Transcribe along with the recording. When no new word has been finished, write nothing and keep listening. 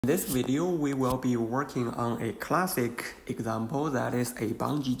In this video, we will be working on a classic example that is a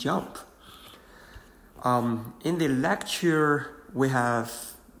bungee jump. In the lecture, we have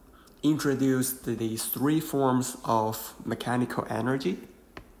introduced the three forms of mechanical energy.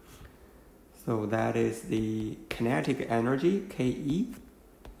 So that is the kinetic energy, Ke,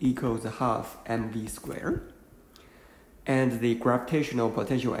 equals half mv squared. And the gravitational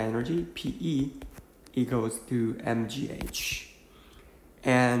potential energy, Pe, equals to mgh.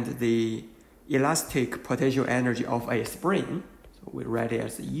 And the elastic potential energy of a spring, so we write it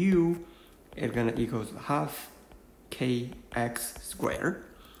as U, it's gonna equals half kx squared.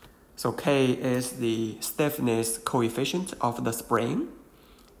 So K is the stiffness coefficient of the spring,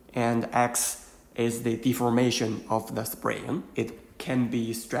 and X is the deformation of the spring. It can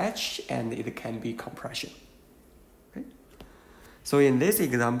be stretch and it can be compression. Okay? So in this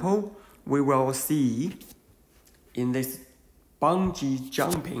example, we will see in this bungee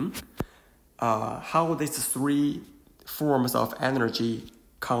jumping, how these three forms of energy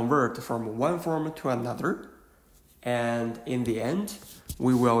convert from one form to another. And in the end,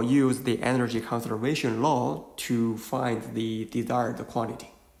 we will use the energy conservation law to find the desired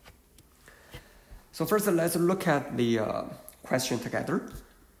quantity. So first, let's look at the question together.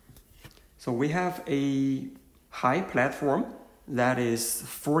 So we have a high platform that is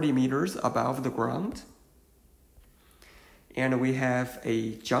 40 meters above the ground. And we have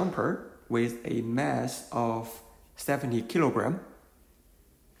a jumper with a mass of 70 kilograms.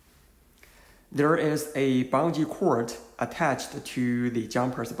 There is a bungee cord attached to the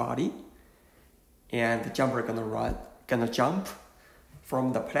jumper's body, and the jumper gonna jump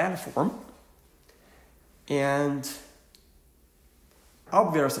from the platform. And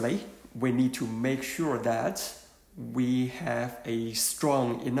obviously, we need to make sure that we have a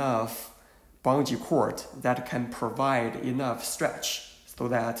strong enough bungee cord that can provide enough stretch so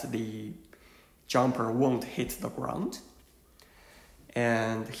that the jumper won't hit the ground.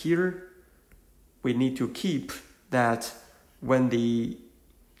 And here we need to keep that when the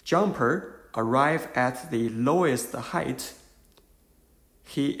jumper arrives at the lowest height,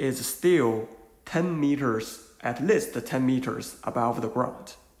 he is still 10 meters, at least 10 meters above the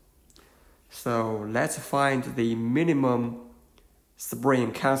ground. So let's find the minimum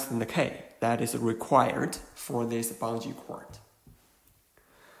spring constant K that is required for this bungee cord.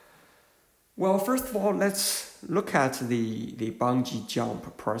 Well, first of all, let's look at the bungee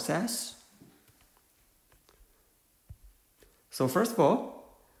jump process. So first of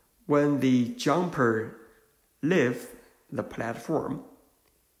all, when the jumper leaves the platform,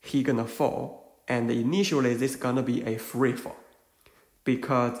 he gonna fall, and initially this is gonna be a free fall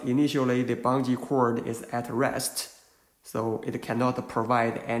because initially the bungee cord is at rest, so it cannot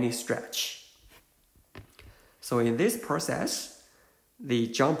provide any stretch. So in this process, the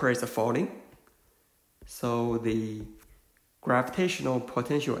jumper is falling, so the gravitational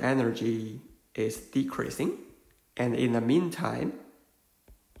potential energy is decreasing, and in the meantime,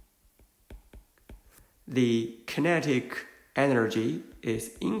 the kinetic energy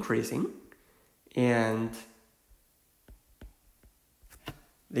is increasing, and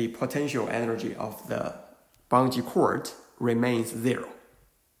the potential energy of the bungee cord remains zero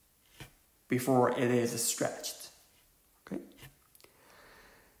before it is stretched. Okay?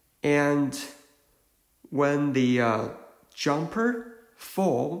 And when the jumper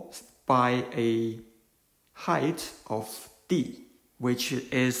falls by a height of d, which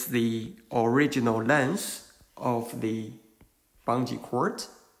is the original length of the bungee cord,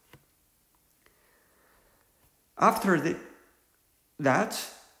 after that,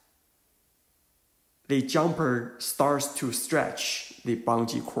 the jumper starts to stretch the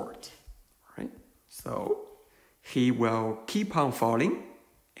bungee cord, right? So he will keep on falling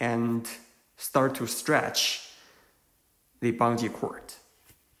and start to stretch the bungee cord.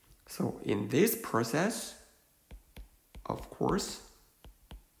 So in this process, of course,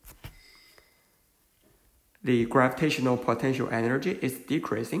 the gravitational potential energy is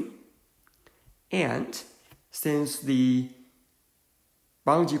decreasing, and since the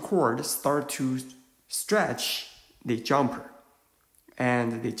bungee cord starts to stretch the jumper,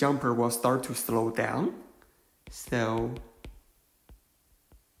 and the jumper will start to slow down, so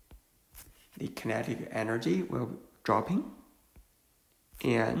the kinetic energy will be dropping,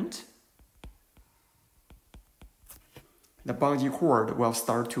 and the bungee cord will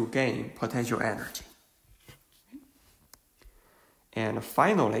start to gain potential energy. And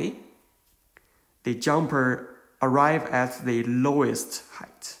finally, the jumper arrives at the lowest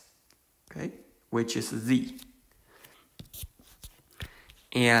height, okay, which is Z.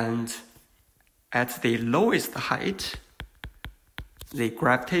 And at the lowest height, the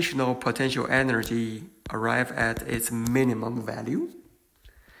gravitational potential energy arrive at its minimum value.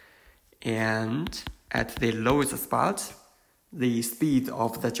 And at the lowest spot, the speed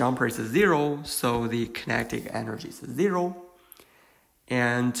of the jumper is 0, so the kinetic energy is 0.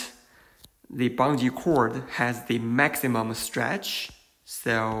 And the bungee cord has the maximum stretch,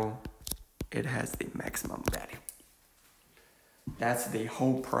 so it has the maximum value. That's the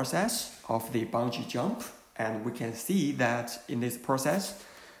whole process of the bungee jump. And we can see that in this process,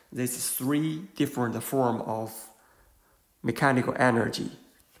 there's 3 different forms of mechanical energy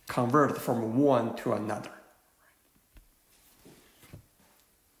convert from one to another.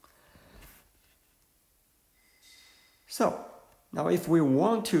 So, now if we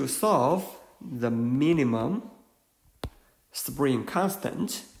want to solve the minimum spring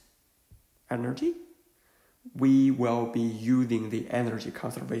constant energy, we will be using the energy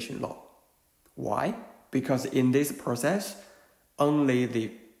conservation law. Why? Because in this process, only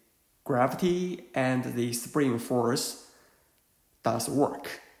the gravity and the spring force does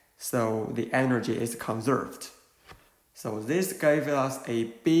work. So the energy is conserved. So this gives us a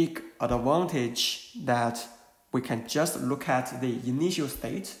big advantage that we can just look at the initial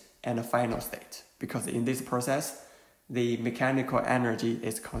state and the final state. Because in this process, the mechanical energy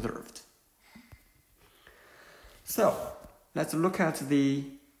is conserved. So let's look at the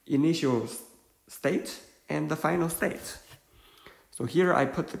initial state and the final state. So here I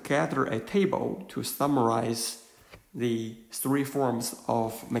put together a table to summarize the 3 forms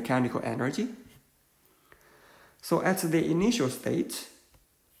of mechanical energy. So at the initial state,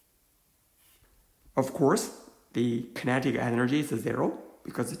 of course, the kinetic energy is 0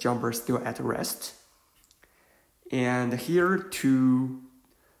 because the jumper is still at rest. And here to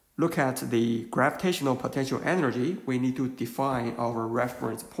look at the gravitational potential energy, we need to define our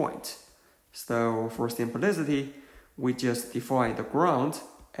reference point. So for simplicity, we just define the ground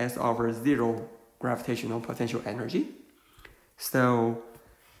as our 0 gravitational potential energy. So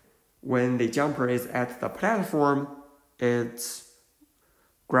when the jumper is at the platform, its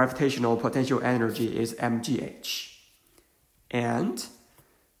gravitational potential energy is mgh. And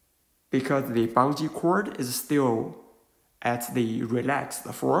because the bungee cord is still at the relaxed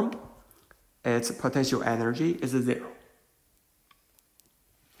form, its potential energy is 0.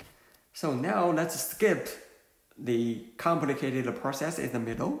 So now let's skip the complicated process in the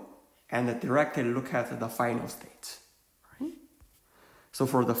middle and directly look at the final state. Right? So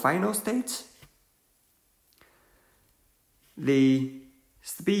for the final state, the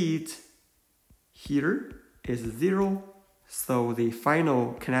speed here is 0, so the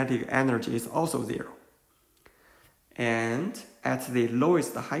final kinetic energy is also 0. And at the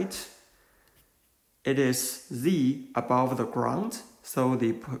lowest height, it is z above the ground, so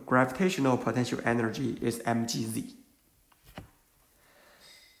the gravitational potential energy is mgz.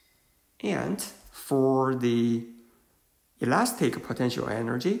 And for the elastic potential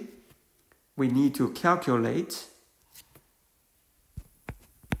energy, we need to calculate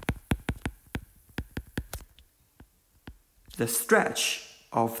the stretch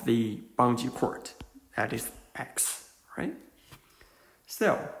of the bungee cord, that is x, right?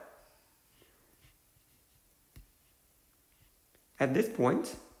 So, at this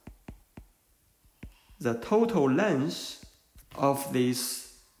point, the total length of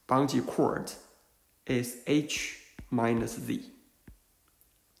this bungee cord is h minus z.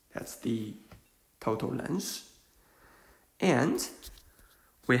 That's the total length. And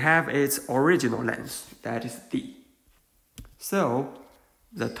we have its original length, that is d. So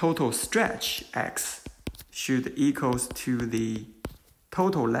the total stretch x should equals to the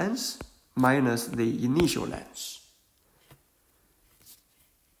total length minus the initial length.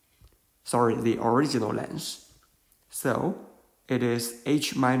 Sorry, the original length. So it is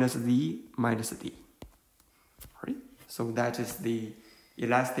h minus z minus d. Right? So that is the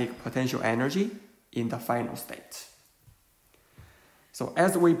elastic potential energy in the final state. So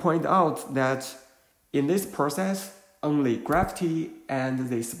as we point out that in this process, only gravity and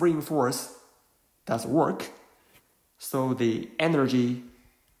the spring force does work, so the energy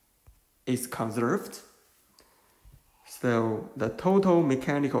is conserved. So the total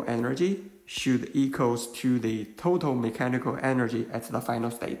mechanical energy should equals to the total mechanical energy at the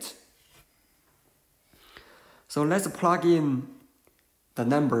final state. So let's plug in the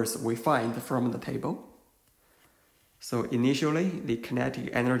numbers we find from the table. So initially, the kinetic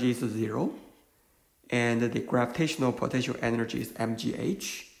energy is 0, and the gravitational potential energy is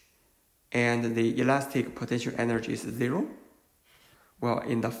mgh, and the elastic potential energy is 0. Well,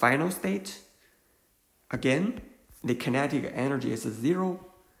 in the final state, again, the kinetic energy is 0,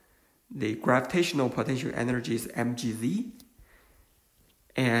 the gravitational potential energy is mgz,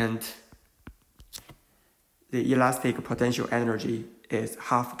 and the elastic potential energy is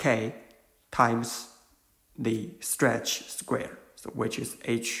half K times the stretch square, so which is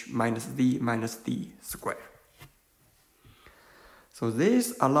H minus V minus D square. So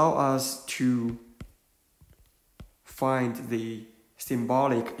this allows us to find the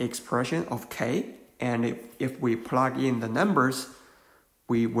symbolic expression of K, and if we plug in the numbers,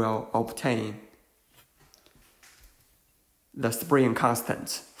 we will obtain the spring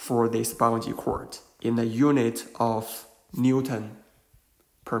constant for this bungee cord in the unit of Newton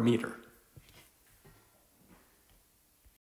per meter.